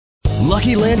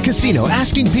Lucky Land Casino,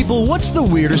 asking people, what's the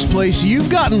weirdest place you've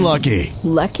gotten lucky?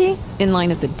 Lucky? In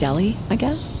line at the deli, I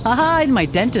guess? Aha, in my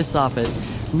dentist's office.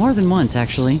 More than once,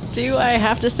 actually. Do I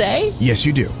have to say? Yes,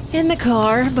 you do. In the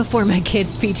car before my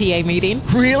kids' PTA meeting.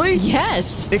 Really? Yes.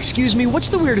 Excuse me, what's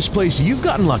the weirdest place you've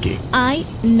gotten lucky? I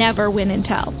never win and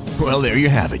tell. Well, there you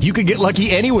have it. You can get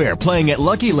lucky anywhere, playing at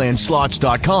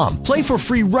LuckyLandSlots.com. Play for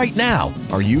free right now.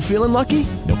 Are you feeling lucky?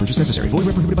 No purchase necessary. Void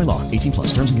where prohibited by law. 18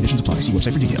 plus. Terms and conditions apply. See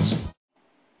website for details.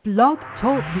 Blog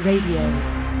Talk Radio.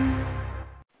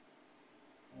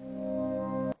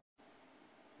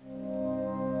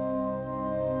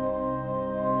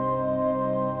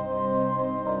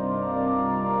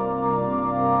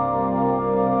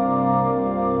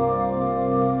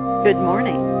 Good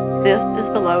morning. This is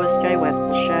the Lois J.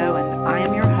 Wetzel Show, and I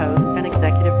am your host and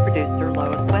executive producer,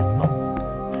 Lois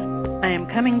Wetzel. I am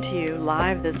coming to you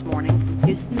live this morning from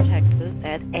Houston, Texas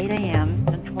at 8 a.m.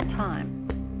 Central Time.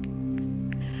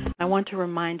 I want to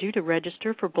remind you to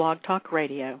register for Blog Talk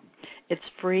Radio. It's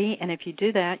free, and if you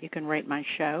do that, you can rate my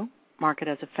show, mark it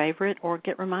as a favorite, or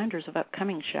get reminders of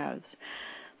upcoming shows.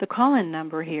 The call-in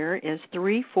number here is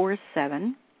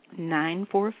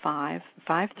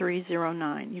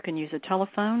 347-945-5309. You can use a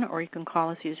telephone or you can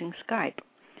call us using Skype.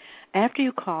 After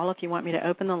you call, if you want me to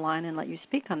open the line and let you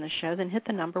speak on the show, then hit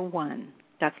the number 1.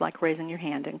 That's like raising your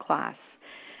hand in class.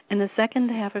 In the second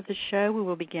half of the show, we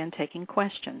will begin taking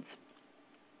questions.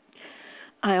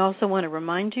 I also want to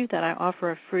remind you that I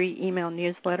offer a free email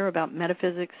newsletter about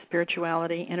metaphysics,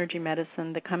 spirituality, energy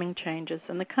medicine, the coming changes,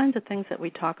 and the kinds of things that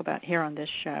we talk about here on this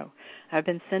show. I've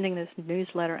been sending this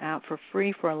newsletter out for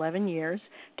free for 11 years.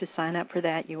 To sign up for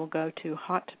that, you will go to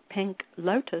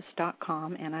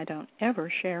hotpinklotus.com, and I don't ever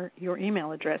share your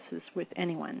email addresses with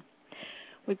anyone.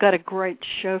 We've got a great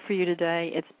show for you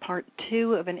today. It's part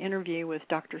 2 of an interview with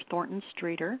Dr. Thornton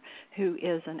Streeter, who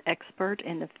is an expert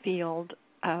in the field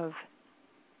of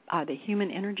the human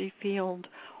energy field,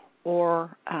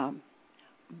 or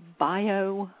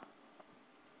bio.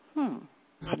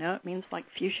 I know it means like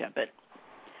fuchsia, but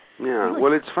yeah. Really?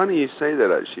 Well, it's funny you say that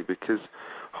actually, because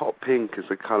hot pink is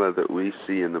a color that we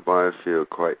see in the biofield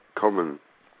quite common.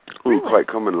 Really? Quite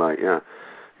common, like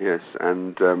yes,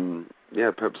 and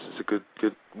perhaps it's a good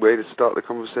way to start the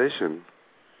conversation.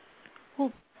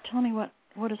 Well, tell me what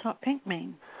does hot pink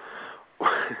mean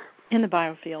in the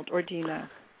biofield, or do you know?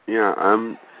 Yeah,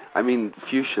 I mean,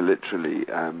 fuchsia, literally,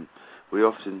 we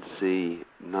often see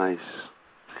nice,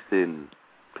 thin,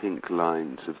 pink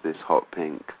lines of this hot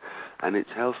pink, and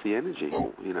it's healthy energy.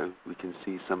 You know, we can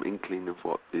see some inkling of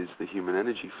what is the human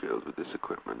energy field with this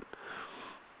equipment.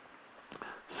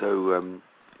 So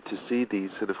to see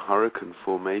these sort of hurricane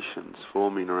formations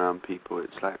forming around people,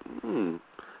 it's like,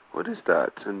 what is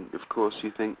that? And, of course,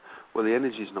 you think, well, the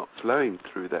energy's not flowing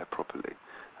through there properly.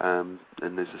 And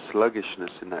there's a sluggishness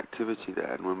in activity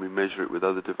there. And when we measure it with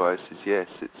other devices, yes,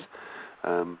 it's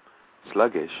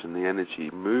sluggish and the energy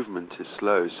movement is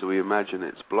slow, so we imagine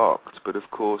it's blocked. But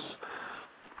of course,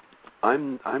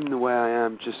 I'm the way I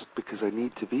am just because I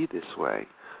need to be this way.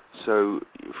 So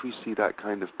if we see that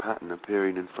kind of pattern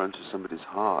appearing in front of somebody's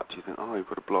heart, you think, oh, you've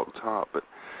got a blocked heart. But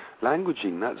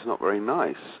languaging, that's not very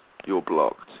nice. You're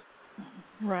blocked.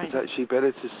 Right. It's actually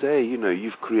better to say, you know,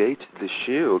 you've created this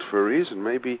shield for a reason,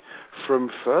 maybe from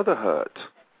further hurt.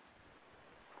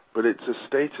 But it's a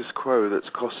status quo that's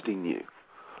costing you.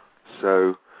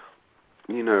 So,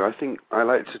 you know, I think I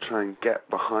like to try and get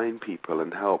behind people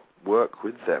and help work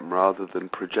with them rather than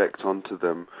project onto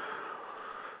them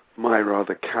my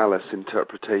rather callous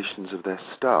interpretations of their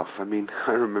stuff. I mean,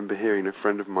 I remember hearing a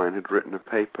friend of mine had written a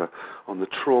paper on the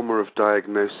trauma of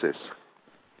diagnosis.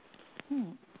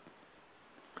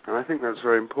 And I think that's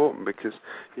very important because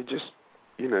you just,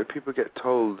 you know, people get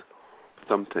told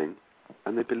something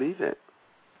and they believe it.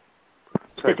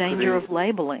 It's the danger of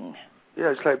labeling. Yeah,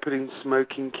 it's like putting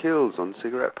smoking kills on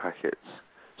cigarette packets.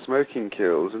 Smoking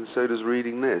kills, and so does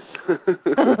reading this.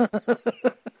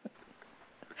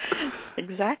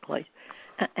 Exactly.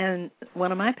 And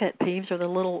one of my pet peeves are the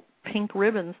little pink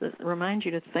ribbons that remind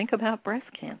you to think about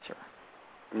breast cancer.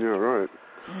 Yeah, right.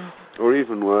 Or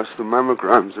even worse, the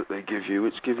mammograms that they give you,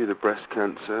 which give you the breast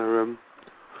cancer.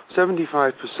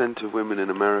 75% of women in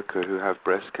America who have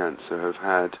breast cancer have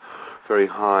had very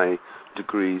high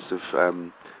degrees of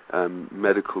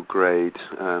medical grade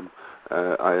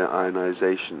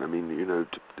ionization. I mean, you know,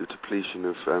 the depletion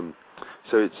of.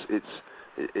 So it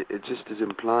just is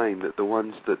implying that the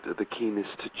ones that are the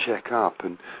keenest to check up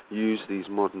and use these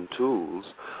modern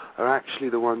tools are actually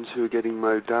the ones who are getting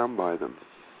mowed down by them.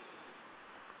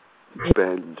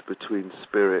 Bend between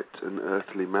spirit and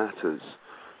earthly matters,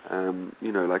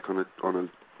 you know, like on a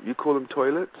you call them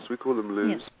toilets, we call them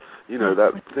loos. Yes. You know,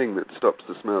 that thing that stops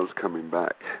the smells coming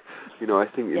back. You know, I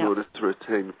think in order to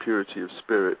retain the purity of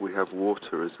spirit, we have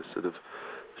water as a sort of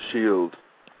shield.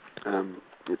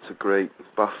 It's a great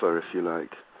buffer, if you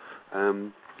like.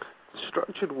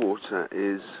 Structured water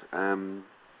is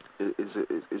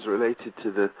related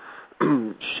to the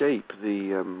shape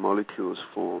the molecules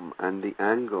form and the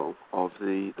angle of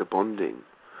the bonding,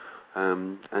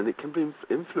 and it can be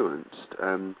influenced.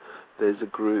 There's a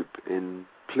group in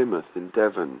Plymouth in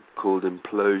Devon called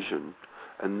Implosion,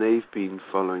 and they've been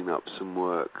following up some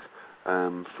work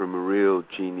from a real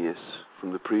genius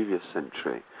from the previous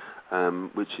century,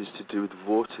 which is to do with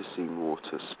vorticing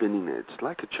water, spinning it. It's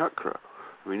like a chakra.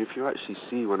 I mean, if you actually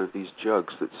see one of these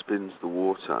jugs that spins the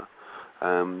water,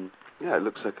 it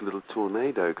looks like a little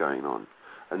tornado going on,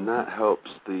 and that helps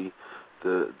the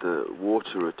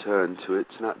water return to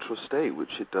its natural state,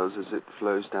 which it does as it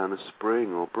flows down a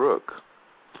spring or brook.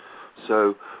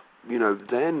 So, you know,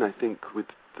 then I think with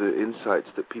the insights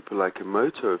that people like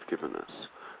Emoto have given us,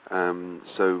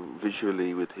 so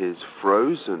visually with his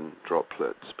frozen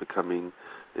droplets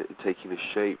taking the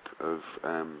shape of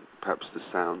perhaps the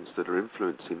sounds that are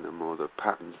influencing them or the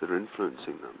patterns that are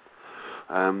influencing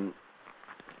them.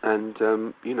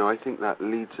 You know, I think that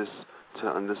leads us to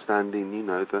understanding, you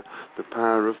know, the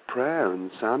power of prayer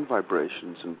and sound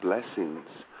vibrations and blessings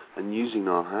and using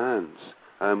our hands.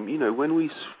 You know, when we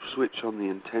switch on the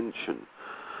intention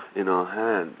in our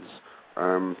hands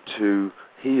to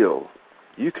heal,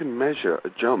 you can measure a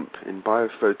jump in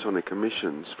biophotonic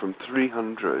emissions from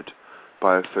 300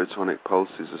 biophotonic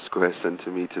pulses a square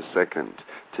centimeter second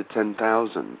to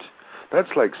 10,000.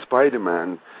 That's like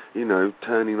Spider-Man, you know,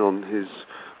 turning on his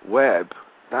web.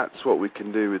 That's what we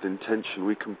can do with intention.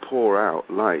 We can pour out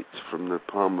light from the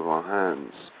palm of our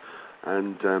hands.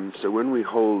 And so when we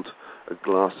hold a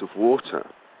glass of water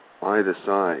either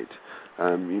side,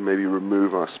 you maybe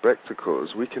remove our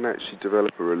spectacles, we can actually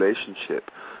develop a relationship,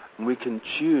 and we can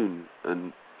tune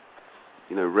and,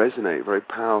 you know, resonate very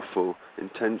powerful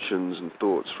intentions and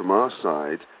thoughts from our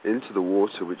side into the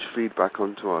water, which feed back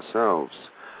onto ourselves.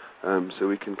 So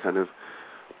we can kind of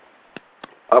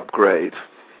upgrade.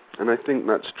 And I think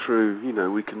that's true. You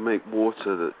know, we can make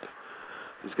water that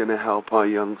is going to help our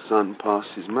young son pass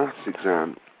his maths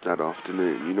exam that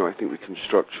afternoon. You know, I think we can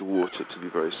structure water to be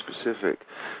very specific.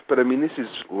 But I mean, this is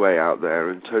way out there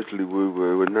and totally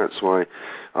woo-woo, and that's why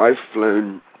I've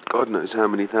flown God knows how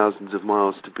many thousands of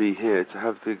miles to be here to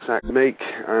have the exact make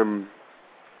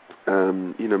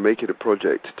it a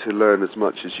project to learn as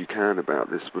much as you can about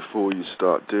this before you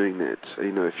start doing it.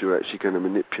 You know, if you're actually going to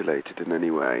manipulate it in any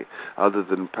way, other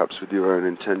than perhaps with your own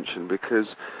intention, because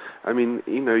I mean,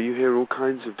 you know, you hear all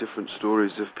kinds of different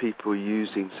stories of people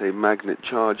using, say,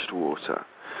 magnet-charged water,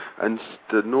 and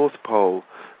the North Pole,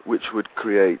 which would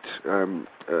create, in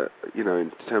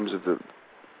terms of the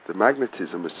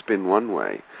magnetism, a spin one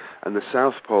way, and the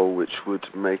South Pole, which would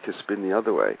make a spin the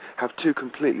other way, have two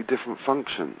completely different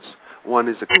functions. One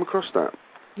is come across that.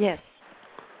 Yes.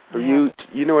 You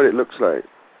know what it looks like?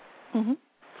 Mm-hmm.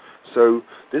 So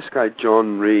this guy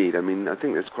John Reed, I mean, I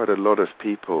think there's quite a lot of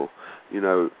people, you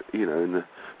know, in the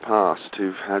past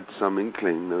who've had some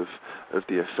inkling of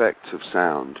the effects of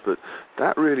sound, but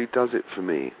that really does it for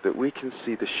me, that we can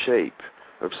see the shape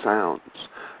of sounds.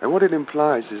 And what it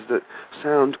implies is that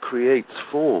sound creates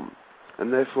form,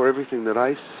 and therefore everything that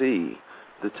I see,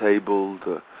 the table,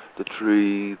 the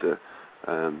tree, the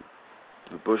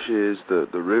bushes, the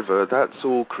river, that's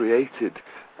all created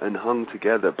and hung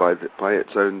together by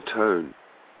its own tone.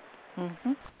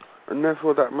 Mm-hmm. And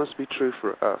therefore that must be true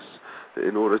for us, that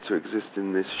in order to exist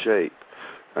in this shape,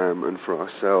 and for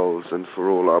ourselves and for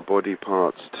all our body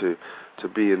parts to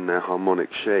be in their harmonic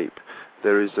shape,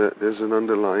 there's an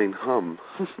underlying hum.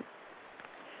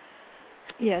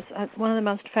 Yes, one of the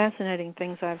most fascinating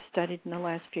things I've studied in the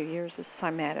last few years is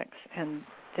cymatics and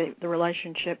the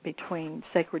relationship between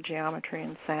sacred geometry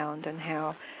and sound, and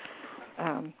how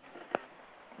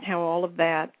all of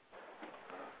that.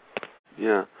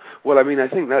 Yeah. Well, I mean, I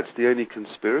think that's the only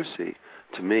conspiracy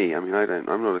to me. I mean,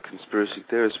 I'm not a conspiracy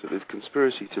theorist, but the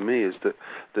conspiracy to me is that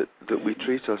we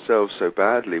treat ourselves so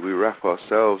badly. We wrap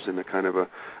ourselves in a kind of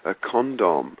a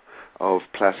condom of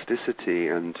plasticity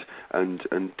and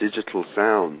digital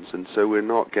sounds, and so we're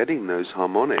not getting those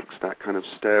harmonics, that kind of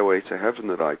stairway to heaven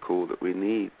that I call, that we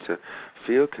need to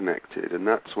feel connected. And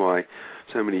that's why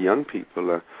so many young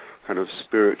people are kind of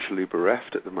spiritually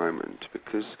bereft at the moment,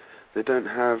 because they don't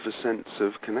have a sense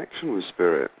of connection with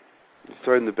spirit.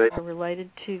 Throwing the baby. Are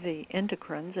related to the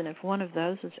endocrines, and if one of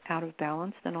those is out of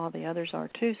balance, then all the others are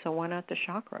too. So why not the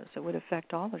chakras? It would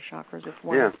affect all the chakras if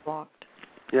one is blocked.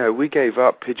 Yeah, we gave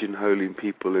up pigeonholing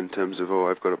people in terms of,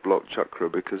 I've got a blocked chakra,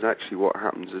 because actually what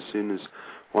happens as soon as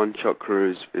one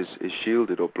chakra is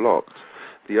shielded or blocked,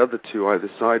 the other two either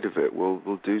side of it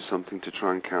will do something to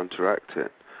try and counteract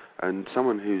it. And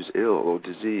someone who's ill or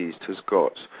diseased has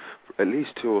got at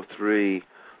least 2 or 3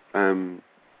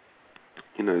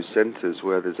 centers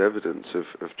where there's evidence of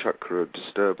chakra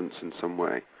disturbance in some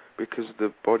way, because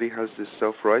the body has this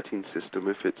self-righting system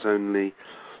if it's only,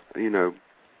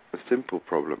 a simple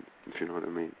problem, if you know what I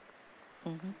mean.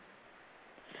 Mm-hmm.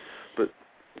 But,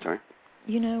 sorry?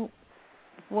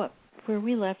 Where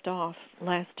we left off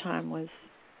last time was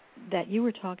that you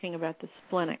were talking about the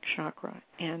splenic chakra,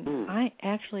 and I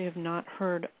actually have not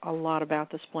heard a lot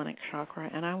about the splenic chakra,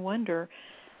 and I wonder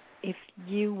if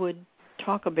you would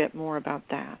talk a bit more about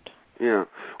that. Yeah.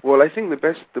 Well, I think the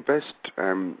best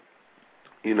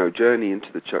journey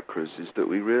into the chakras is that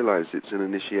we realize it's an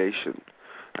initiation.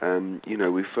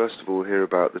 We first of all hear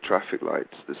about the traffic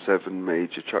lights, the 7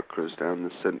 major chakras down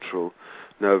the central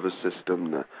nervous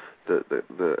system, the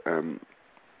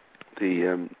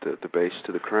base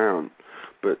to the crown.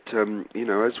 But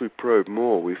as we probe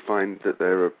more, we find that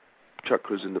there are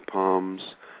chakras in the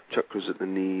palms, chakras at the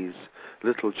knees,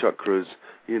 little chakras,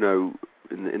 in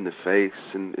the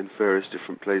face, in various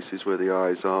different places where the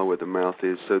eyes are, where the mouth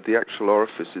is. So the actual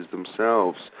orifices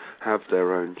themselves have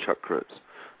their own chakras.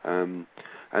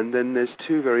 And then there's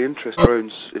 2 very interesting.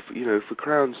 If the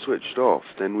crown's switched off,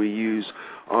 then we use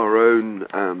our own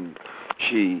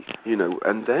chi,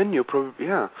 and then you're probably,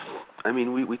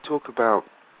 we talk about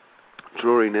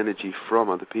drawing energy from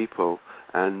other people,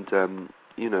 and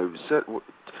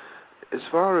as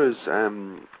far as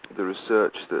the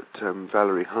research that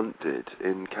Valerie Hunt did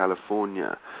in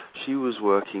California, she was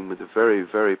working with a very,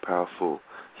 very powerful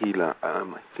healer. I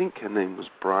think her name was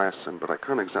Bryson, but I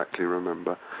can't exactly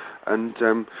remember. And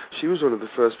she was one of the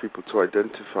first people to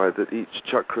identify that each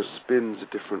chakra spins a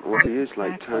different way. It is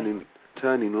like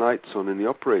turning lights on in the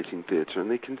operating theatre, and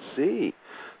they can see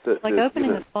that. Like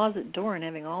opening a closet door and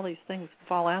having all these things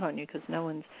fall out on you because no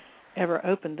one's ever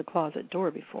opened the closet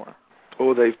door before.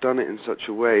 Or they've done it in such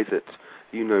a way that,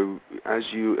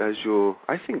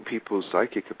 I think people's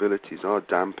psychic abilities are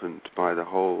dampened by the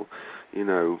whole,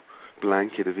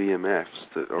 blanket of EMFs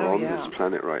that are on this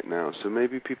planet right now. So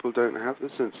maybe people don't have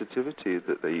the sensitivity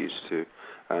that they used to.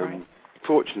 Right.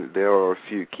 Fortunately, there are a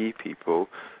few key people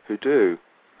who do.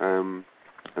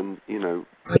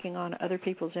 Taking on other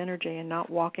people's energy and not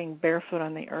walking barefoot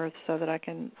on the earth so that I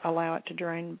can allow it to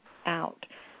drain out.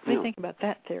 What do you think about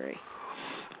that theory?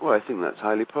 Well, I think that's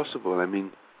highly possible. I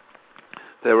mean,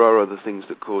 there are other things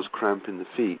that cause cramp in the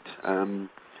feet.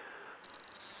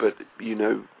 But,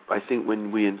 I think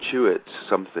when we intuit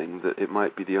something that it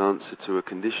might be the answer to a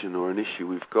condition or an issue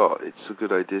we've got, it's a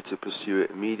good idea to pursue it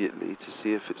immediately to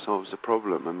see if it solves the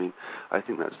problem. I mean, I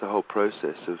think that's the whole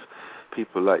process of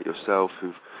people like yourself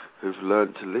who've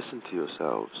learned to listen to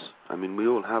yourselves. I mean, we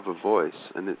all have a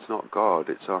voice, and it's not God,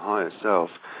 it's our higher self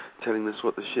telling us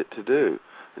what the shit to do.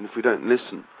 And if we don't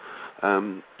listen,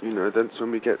 that's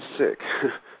when we get sick.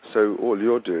 So all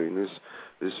you're doing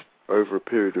is over a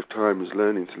period of time is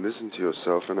learning to listen to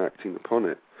yourself and acting upon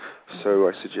it. So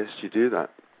I suggest you do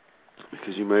that,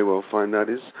 because you may well find that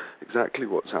is exactly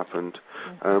what's happened,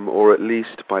 or at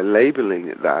least by labeling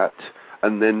it that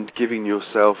and then giving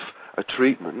yourself a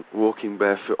treatment, walking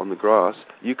barefoot on the grass,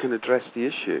 you can address the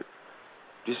issue.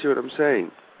 Do you see what I'm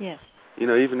saying? Yes.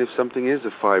 Even if something is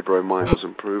a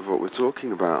fibromyalgia, prove what we're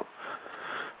talking about,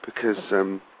 because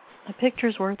a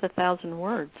picture's worth 1,000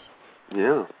 words.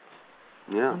 Yeah.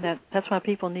 Yeah. And that's why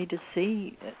people need to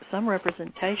see some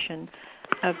representation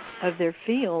of their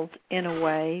field in a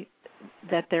way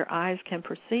that their eyes can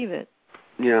perceive it.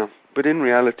 Yeah, but in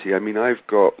reality, I mean, I've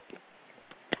got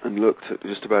and looked at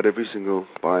just about every single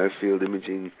biofield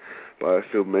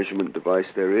measurement device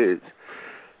there is,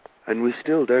 and we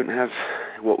still don't have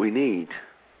what we need.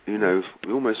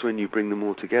 Almost when you bring them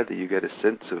all together, you get a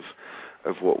sense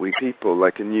of what we people,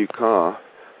 like a new car,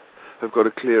 have got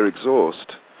a clear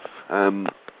exhaust.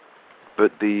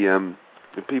 But the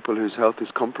people whose health is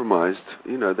compromised,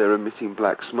 they're emitting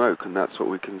black smoke, and that's what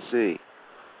we can see.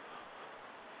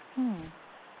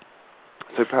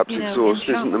 So perhaps exhaust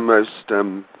isn't the most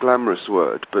glamorous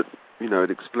word, but,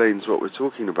 it explains what we're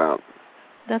talking about.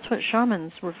 That's what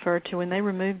shamans refer to. When they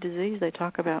remove disease, they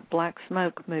talk about black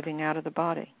smoke moving out of the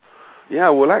body. Yeah,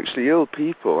 well, actually, ill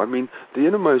people, I mean, the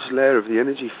innermost layer of the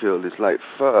energy field is like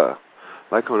fur,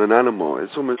 like on an animal.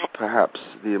 It's almost perhaps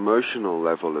the emotional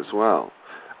level as well.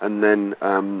 And then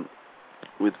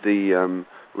with the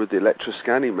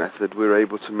electroscanning method, we're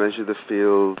able to measure the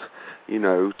field,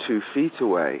 2 feet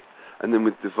away. And then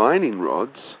with divining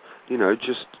rods,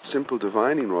 just simple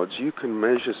divining rods, you can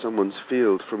measure someone's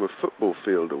field from a football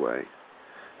field away.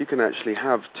 You can actually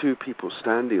have two people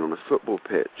standing on a football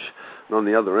pitch, and on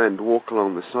the other end walk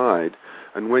along the side,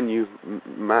 and when you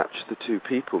match the two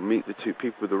people, meet the two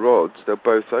people with the rods, they're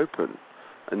both open.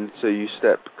 And so you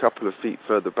step a couple of feet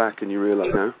further back and you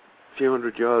realize, a few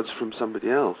hundred yards from somebody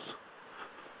else.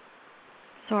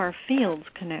 So our fields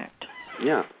connect.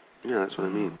 Yeah, that's what I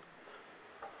mean.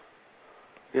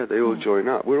 Yeah, they all join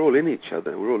up. We're all in each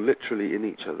other. We're all literally in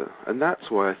each other. And that's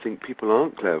why I think people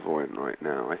aren't clairvoyant right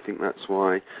now. I think that's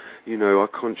why, our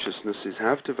consciousnesses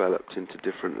have developed into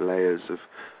different layers of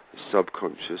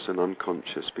subconscious and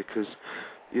unconscious, because,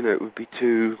 it would be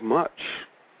too much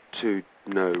to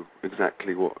know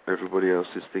exactly what everybody else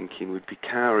is thinking. We'd be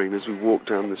cowering as we walk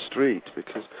down the street,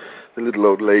 because the little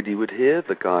old lady would hear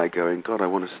the guy going, God, I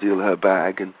want to steal her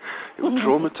bag, and it would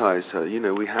traumatize her.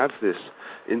 We have this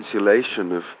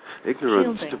insulation of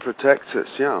ignorance to protect us,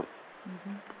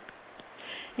 Mm-hmm.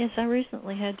 Yes, I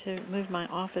recently had to move my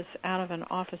office out of an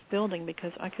office building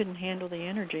because I couldn't handle the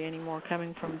energy anymore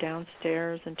coming from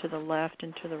downstairs and to the left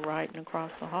and to the right and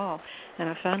across the hall. And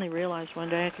I finally realized one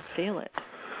day I could feel it.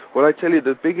 Well, I tell you,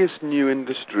 the biggest new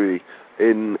industry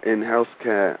in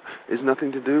healthcare is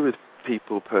nothing to do with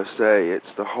people per se.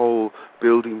 It's the whole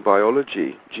building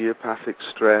biology, geopathic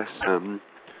stress.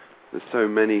 There's so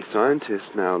many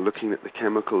scientists now looking at the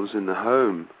chemicals in the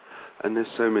home, and there's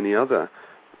so many other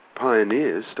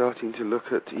pioneers starting to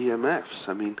look at EMFs.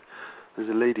 I mean, there's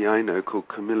a lady I know called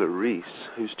Camilla Reese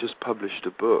who's just published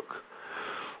a book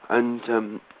and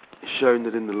shown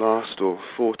that in the last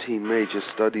 14 major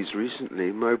studies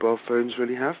recently, mobile phones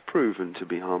really have proven to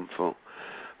be harmful.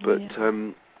 But,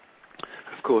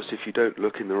 of course, if you don't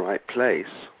look in the right place...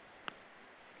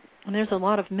 And there's a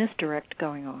lot of misdirect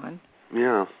going on.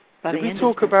 Yeah. Did we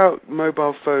talk about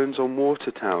mobile phones on water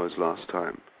towers last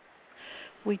time?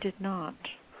 We did not.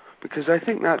 Because I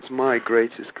think that's my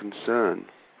greatest concern,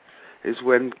 is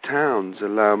when towns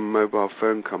allow mobile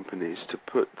phone companies to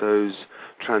put those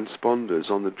transponders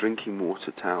on the drinking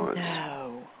water towers.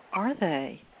 No. Are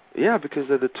they? Yeah, because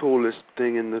they're the tallest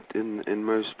thing in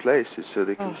most places, so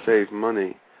they can save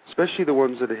money, especially the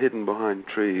ones that are hidden behind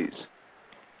trees.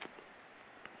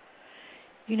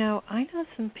 I know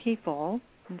some people,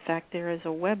 in fact, there is a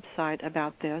website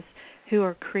about this, who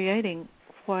are creating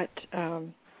what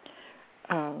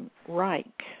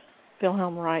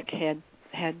Wilhelm Reich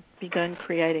had begun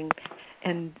creating,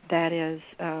 and that is,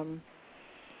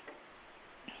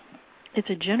 it's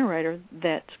a generator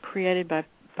that's created by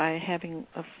having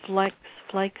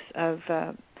flakes of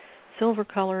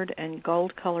silver-colored and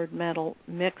gold-colored metal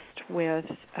mixed with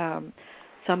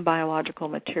some biological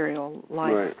material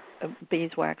like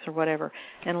beeswax or whatever.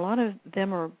 And a lot of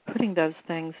them are putting those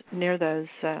things near those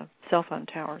cell phone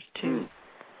towers to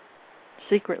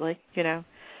secretly,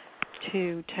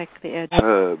 to take the edge.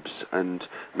 Herbs and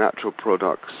natural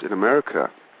products in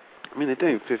America. I mean, they're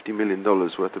doing $50 million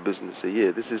worth of business a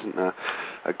year. This isn't a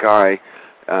guy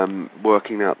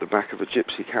working out the back of a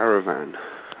gypsy caravan.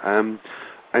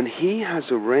 And he has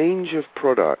a range of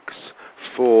products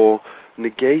for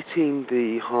negating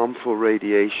the harmful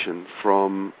radiation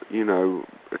from,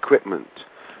 equipment.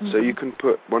 Mm-hmm. So you can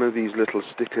put one of these little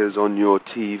stickers on your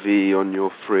TV, on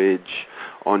your fridge,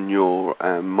 on your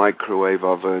microwave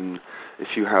oven,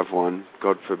 if you have one,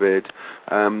 God forbid,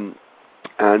 and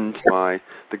by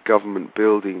the government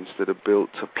buildings that are built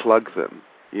to plug them.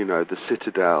 The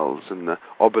citadels and the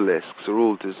obelisks are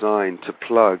all designed to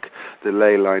plug the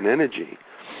ley line energy,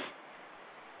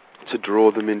 to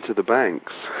draw them into the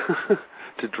banks,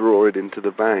 to draw it into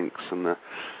the banks and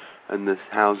the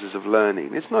houses of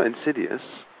learning. It's not insidious,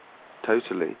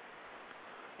 totally,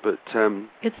 but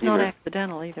it's not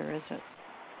accidental either, is it?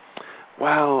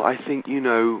 Well, I think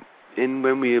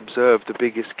when we observe the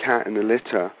biggest cat in the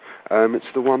litter, it's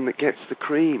the one that gets the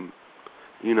cream.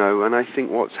 And I think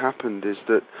what's happened is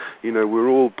that, we're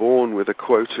all born with a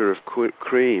quota of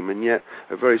cream, and yet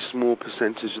a very small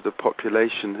percentage of the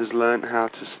population has learned how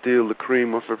to steal the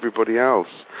cream off everybody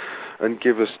else and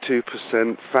give us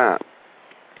 2% fat.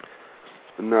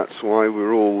 And that's why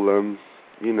we're all, on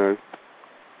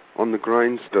the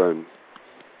grindstone.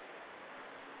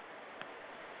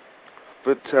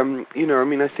 But,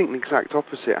 I think the exact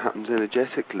opposite happens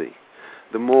energetically.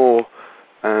 The more,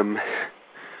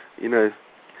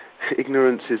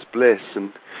 ignorance is bliss,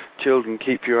 and children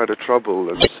keep you out of trouble,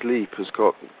 and sleep has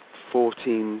got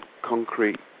 14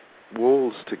 concrete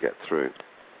walls to get through.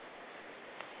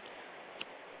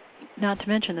 Not to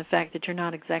mention the fact that you're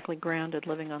not exactly grounded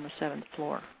living on the 7th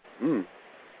floor.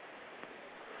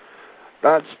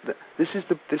 This is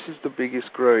the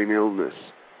biggest growing illness.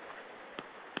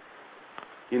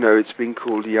 It's been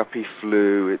called yuppie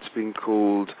flu. It's been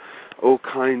called all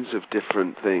kinds of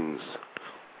different things.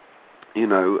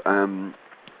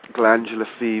 Glandular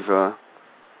fever.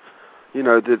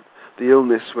 The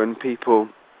illness when people,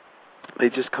 they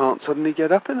just can't suddenly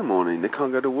get up in the morning. They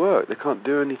can't go to work. They can't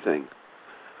do anything.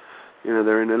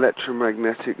 They're in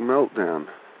electromagnetic meltdown.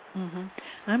 Mm-hmm.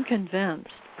 I'm convinced,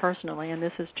 personally, and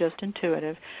this is just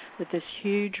intuitive, that this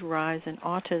huge rise in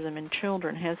autism in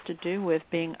children has to do with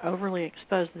being overly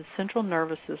exposed. The central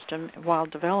nervous system, while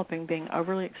developing, being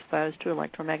overly exposed to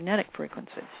electromagnetic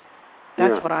frequencies.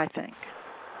 That's what I think.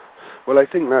 Well, I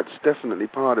think that's definitely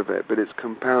part of it, but it's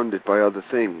compounded by other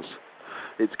things.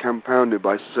 It's compounded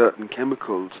by certain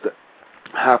chemicals that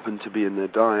happen to be in their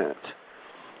diet.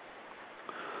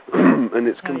 And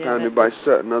it's compounded by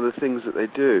certain other things that they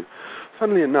do.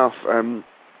 Funnily enough,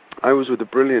 I was with a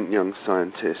brilliant young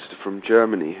scientist from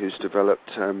Germany who's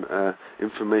developed an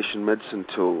information medicine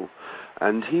tool,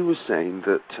 and he was saying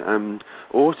that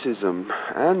autism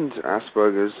and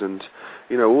Asperger's and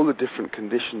all the different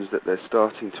conditions that they're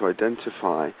starting to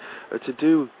identify are to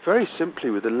do very simply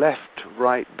with a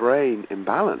left-right brain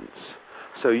imbalance.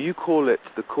 So you call it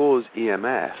the cause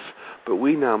EMF, but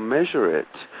we now measure it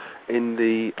in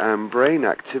the brain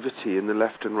activity in the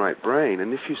left and right brain.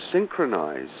 And if you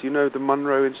synchronize, the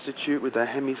Monroe Institute with their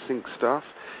hemisync stuff,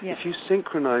 if you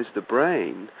synchronize the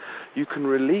brain, you can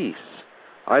release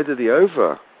either the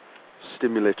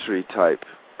over-stimulatory type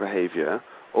behavior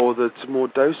or the more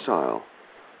docile.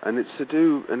 And it's to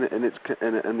do, and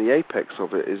the apex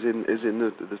of it is in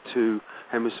the two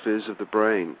hemispheres of the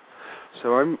brain.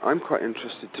 So I'm quite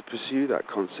interested to pursue that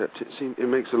concept. It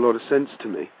makes a lot of sense to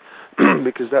me.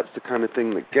 Because that's the kind of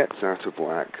thing that gets out of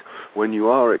whack when you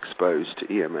are exposed to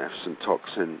EMFs and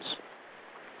toxins.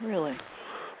 Really?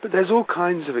 But there's all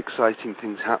kinds of exciting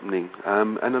things happening,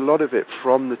 and a lot of it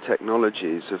from the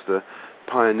technologies of the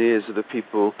pioneers, of the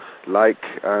people like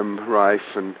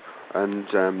Reif and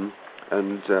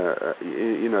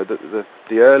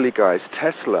the early guys,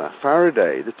 Tesla,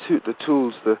 Faraday, the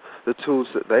tools that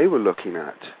they were looking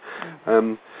at.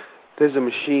 There's a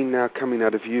machine now coming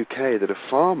out of UK that a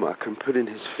farmer can put in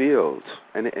his field,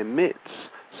 and it emits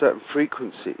certain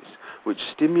frequencies which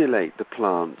stimulate the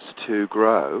plants to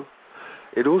grow.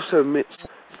 It also emits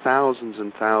thousands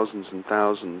and thousands and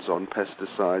thousands on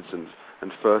pesticides and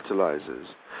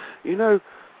fertilizers.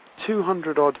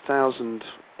 200-odd thousand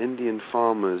Indian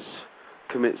farmers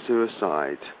commit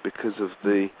suicide because of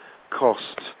the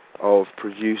cost of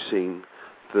producing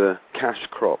the cash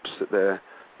crops that they're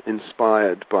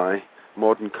inspired by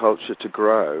modern culture to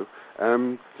grow,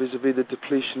 vis-a-vis the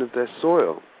depletion of their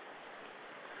soil.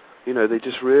 They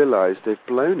just realize they've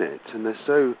blown it, and they're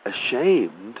so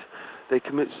ashamed they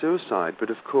commit suicide. But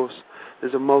of course,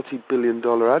 there's a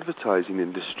multi-billion-dollar advertising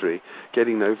industry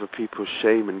getting over people's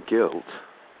shame and guilt,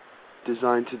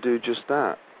 designed to do just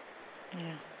that.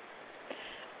 Yeah.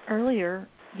 Earlier,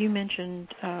 you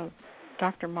mentioned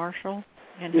Dr. Marshall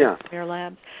and his Premier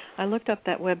Labs. I looked up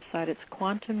that website. It's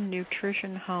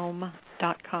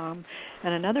quantumnutritionhome.com,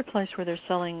 and another place where they're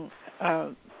selling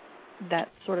that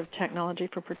sort of technology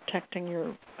for protecting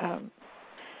your,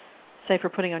 say, for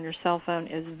putting on your cell phone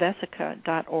is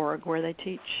vesica.org, where they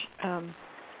teach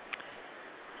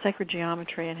sacred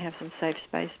geometry and have some safe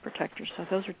space protectors. So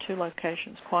those are two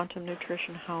locations,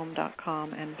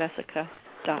 quantumnutritionhome.com and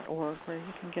vesica.org, where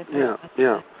you can get that.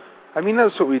 Yeah. I mean,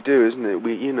 that's what we do, isn't it?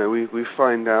 We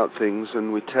find out things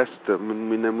and we test them,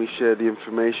 and then we share the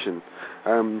information.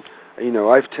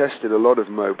 I've tested a lot of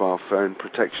mobile phone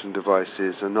protection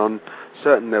devices, and on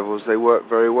certain levels they work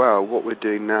very well. What we're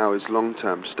doing now is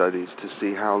long-term studies to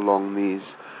see how long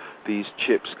these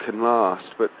chips can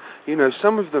last. But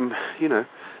some of them,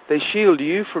 they shield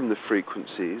you from the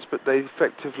frequencies, but they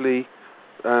effectively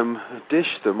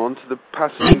dish them onto the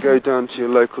passage and go down to your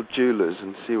local jewelers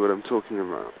and see what I'm talking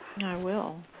about. I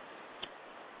will.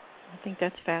 I think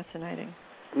that's fascinating.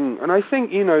 And I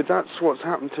think, that's what's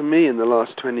happened to me in the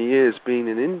last 20 years being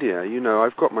in India.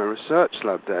 I've got my research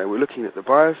lab there. We're looking at the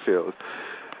Biofield.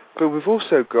 But we've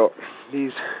also got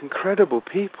these incredible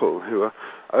people who are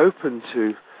open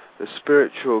to the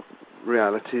spiritual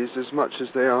realities as much as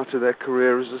they are to their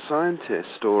career as a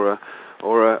scientist or a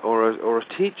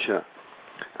teacher.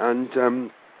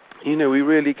 And we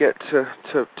really get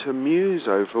to muse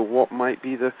over what might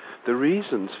be the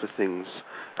reasons for things.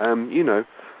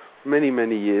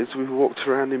 Many years we walked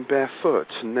around in barefoot,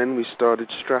 and then we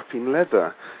started strapping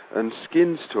leather and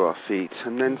skins to our feet,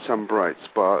 and then some bright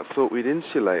spark thought we'd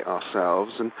insulate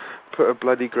ourselves and put a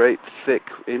bloody great thick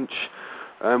inch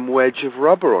wedge of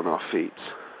rubber on our feet.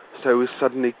 So we're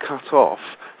suddenly cut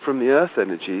off from the earth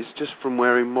energies just from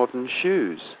wearing modern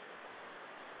shoes.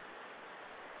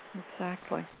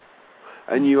 Exactly.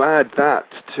 And you add that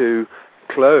to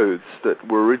clothes that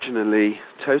were originally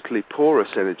totally porous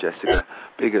energetically,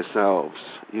 bigger selves,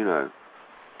 you know.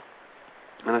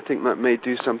 And I think that may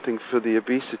do something for the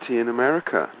obesity in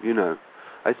America, you know.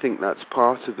 I think that's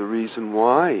part of the reason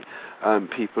why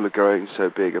people are growing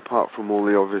so big, apart from all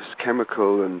the obvious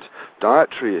chemical and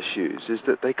dietary issues, is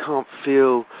that they can't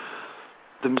feel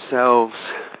themselves,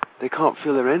 they can't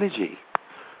feel their energy.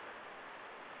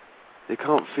 They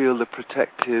can't feel the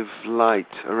protective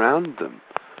light around them.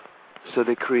 So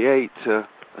they create a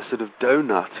sort of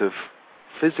donut of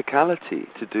physicality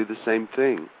to do the same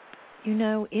thing. You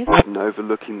know, if... And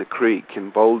overlooking the creek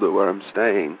in Boulder where I'm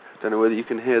staying, don't know whether you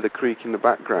can hear the creek in the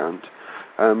background.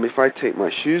 If I take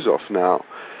my shoes off now,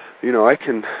 you know,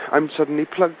 I'm suddenly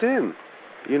plugged in,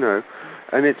 you know,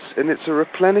 and it's a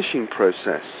replenishing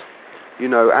process. You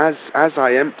know, as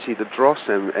I empty the dross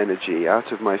energy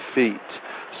out of my feet,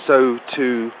 so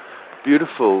too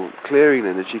beautiful clearing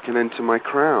energy can enter my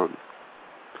crown.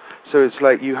 So it's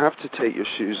like you have to take your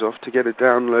shoes off to get a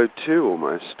download too,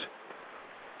 almost.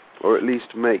 Or at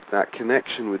least make that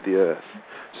connection with the earth.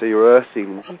 So you're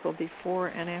earthing. People before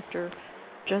and after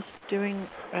just doing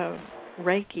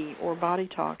Reiki or body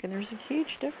talk, and there's a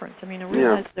huge difference. I mean, I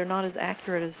realize they're not as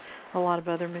accurate as a lot of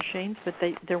other machines, but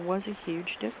there was a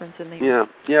huge difference in the...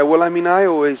 Yeah, well, I mean, I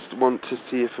always want to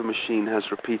see if a machine has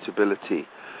repeatability.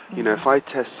 You know, if I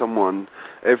test someone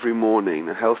every morning,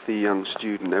 a healthy young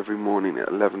student every morning at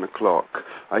 11 o'clock,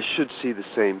 I should see the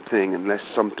same thing unless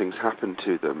something's happened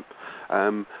to them.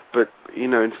 But, you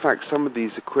know, in fact, some of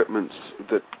these equipments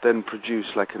that then produce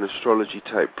like an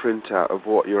astrology-type printout of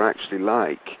what you're actually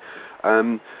like,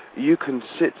 you can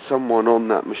sit someone on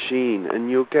that machine and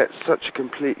you'll get such a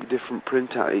completely different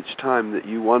printout each time that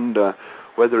you wonder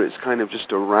whether it's kind of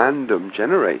just a random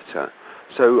generator.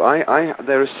 So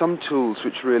there are some tools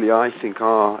which really I think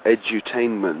are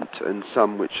edutainment and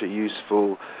some which are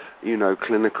useful, you know,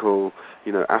 clinical,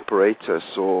 you know, apparatus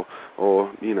or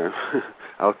you know,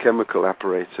 alchemical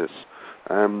apparatus.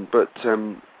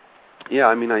 Yeah,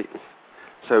 I mean,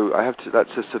 so I have to,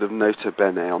 that's a sort of nota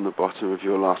bene on the bottom of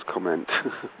your last comment.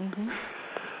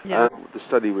 Yeah. The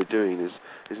study we're doing is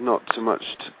not so much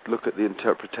to look at the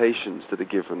interpretations that are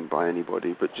given by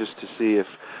anybody, but just to see if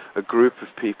a group of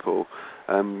people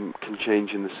can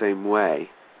change in the same way.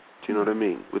 Do you know what I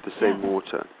mean? With the same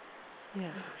water.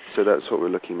 Yeah. So that's what we're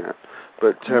looking at.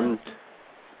 But,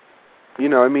 you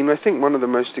know, I mean, I think one of the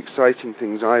most exciting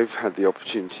things I've had the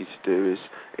opportunity to do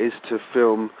is to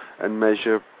film and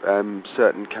measure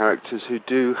certain characters who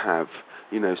do have,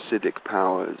 you know, Siddhic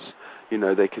powers. You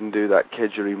know, they can do that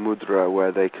Kejari Mudra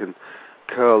where they can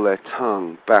curl their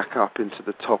tongue back up into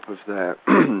the top of their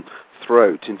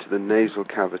throat, into the nasal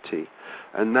cavity.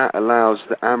 And that allows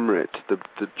the amrit,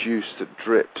 the juice that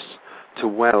drips, to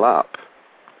well up.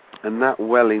 And that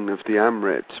welling of the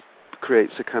amrit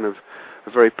creates a kind of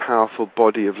a very powerful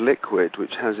body of liquid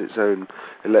which has its own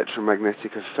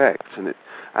electromagnetic effect, and it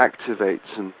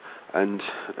activates and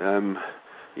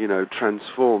you know,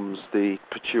 transforms the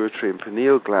pituitary and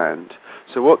pineal gland.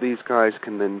 So what these guys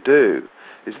can then do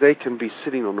is they can be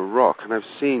sitting on a rock, and I've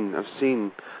seen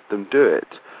them do it,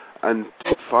 and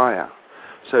fire.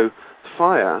 So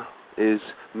fire is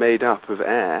made up of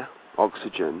air,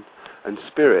 oxygen, and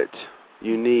spirit.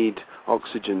 You need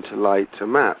oxygen to light a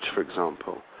match, for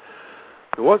example.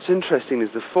 But what's interesting is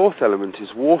the fourth element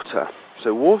is water.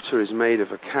 So water is made of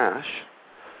Akash,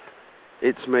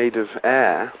 it's made of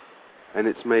air, and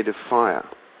it's made of fire.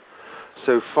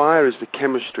 So fire is the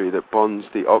chemistry that bonds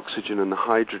the oxygen and the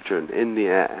hydrogen in the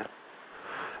air,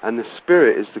 and the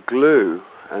spirit is the glue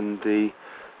and the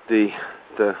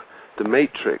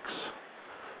matrix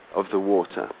of the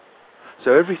water.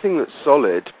 So everything that's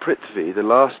solid, Prithvi, the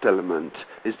last element,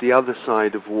 is the other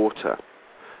side of water.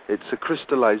 It's a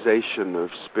crystallization of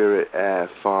spirit, air,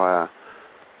 fire,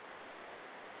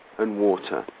 and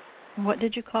water. What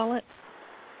did you call it?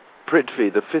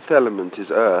 Prithvi, the fifth element, is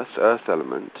earth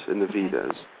element in the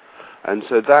Vedas. And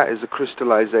so that is a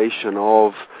crystallization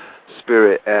of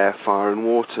spirit, air, fire, and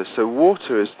water. So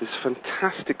water is this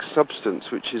fantastic substance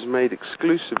which is made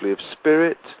exclusively of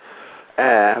spirit,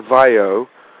 air, vayu,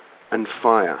 and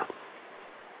fire.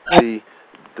 The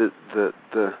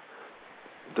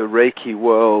Reiki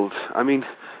world. I mean,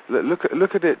 look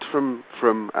at it from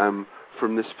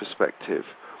this perspective.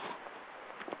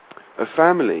 A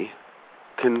family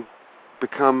can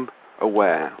become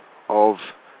aware of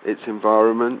its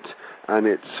environment and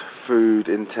its food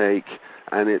intake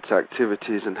and its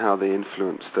activities and how they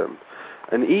influence them.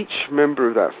 And each member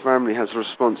of that family has a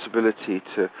responsibility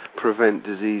to prevent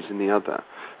disease in the other.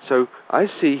 So I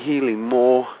see healing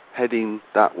more heading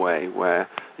that way, where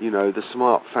the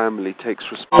smart family takes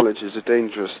responsibility is a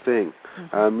dangerous thing.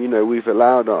 We've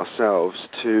allowed ourselves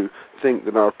to think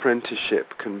that our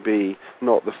apprenticeship can be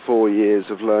not the 4 years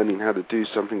of learning how to do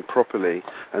something properly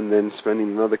and then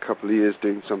spending another couple of years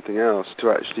doing something else,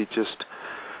 to actually just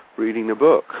reading a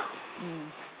book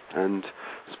and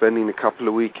spending a couple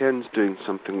of weekends doing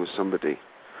something with somebody.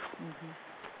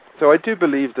 So I do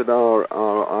believe that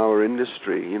our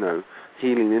industry,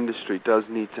 healing industry, does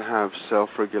need to have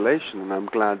self-regulation, and I'm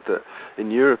glad that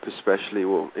in Europe especially,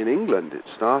 well, in England, it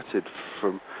started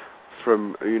from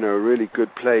a really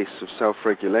good place of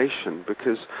self-regulation,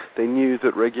 because they knew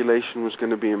that regulation was going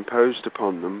to be imposed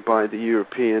upon them by the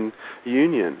European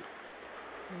Union.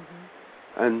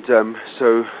 And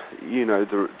so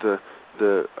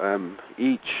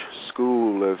each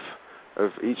school of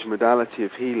each modality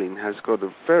of healing has got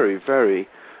a very, very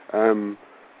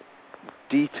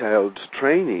detailed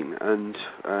training and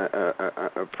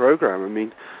a program. I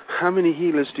mean, how many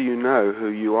healers do you know who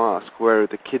you ask, where are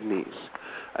the kidneys,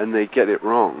 and they get it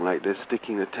wrong, like they're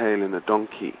sticking a tail in a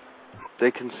donkey?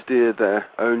 They can steer their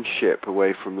own ship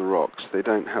away from the rocks. They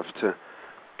don't have to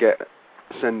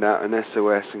send out an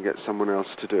SOS and get someone else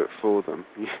to do it for them.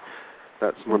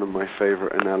 That's one of my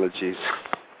favorite analogies.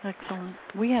 Excellent.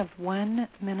 We have 1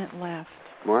 minute left.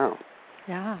 Wow.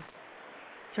 Yeah.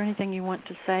 Is there anything you want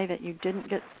to say that you didn't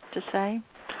get to say?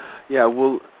 Yeah,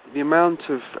 well, the amount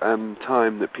of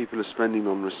time that people are spending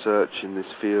on research in this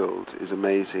field is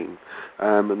amazing,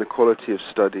 and the quality of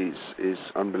studies is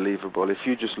unbelievable. If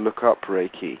you just look up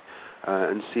Reiki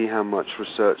and see how much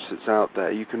research that's out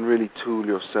there, you can really tool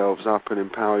yourselves up and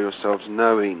empower yourselves,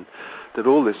 knowing that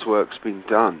all this work's been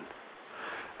done.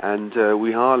 And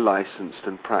we are licensed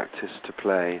and practiced to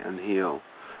play and heal.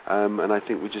 And I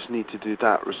think we just need to do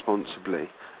that responsibly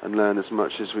and learn as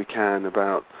much as we can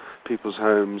about people's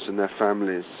homes and their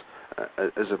families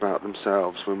as about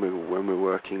themselves when we're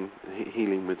working,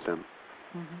 healing with them.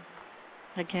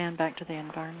 Again, back to the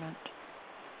environment.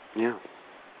 Yeah.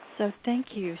 So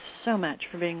thank you so much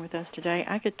for being with us today.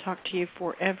 I could talk to you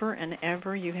forever and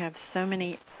ever. You have so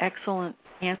many excellent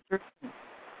answers,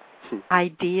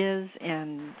 ideas,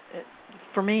 and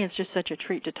for me it's just such a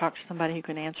treat to talk to somebody who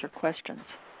can answer questions,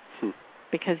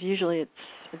 because usually it's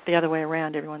the other way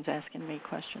around. Everyone's asking me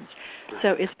questions.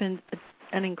 So it's been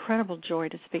an incredible joy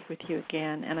to speak with you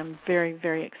again, and I'm very,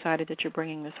 very excited that you're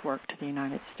bringing this work to the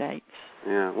United States.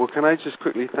 Yeah, well, can I just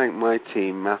quickly thank my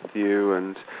team, Matthew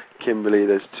and Kimberly,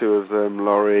 there's two of them,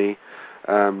 Laurie,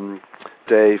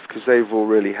 Dave, because they've all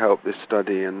really helped this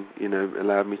study and,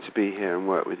 allowed me to be here and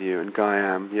work with you, and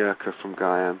Jirka from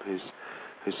Guyam,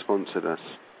 who's sponsored us.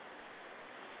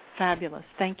 Fabulous.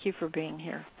 Thank you for being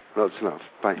here. Lots of love.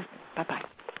 Bye. Bye-bye.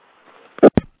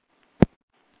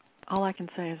 All I can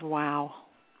say is wow.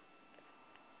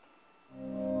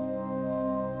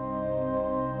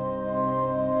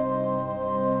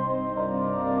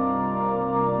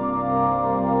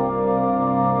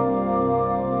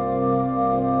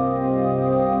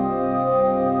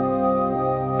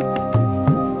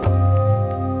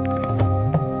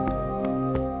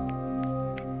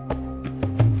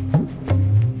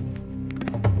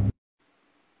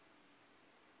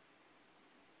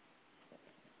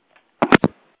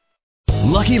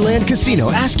 Lucky Land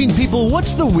Casino, asking people,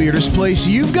 what's the weirdest place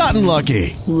you've gotten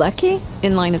lucky? Lucky?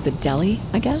 In line at the deli,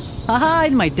 I guess? Aha,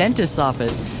 in my dentist's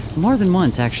office. More than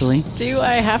once, actually. Do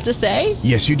I have to say?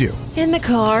 Yes, you do. In the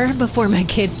car before my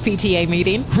kids' PTA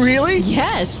meeting. Really?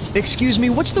 Yes. Excuse me,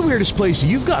 what's the weirdest place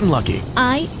you've gotten lucky?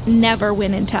 I never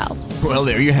win and tell. Well,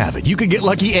 there you have it. You can get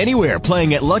lucky anywhere,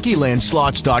 playing at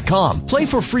LuckyLandSlots.com. Play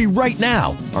for free right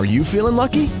now. Are you feeling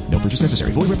lucky? No purchase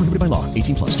necessary. Void where prohibited by law.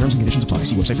 18+. Terms and conditions apply.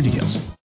 See website for details.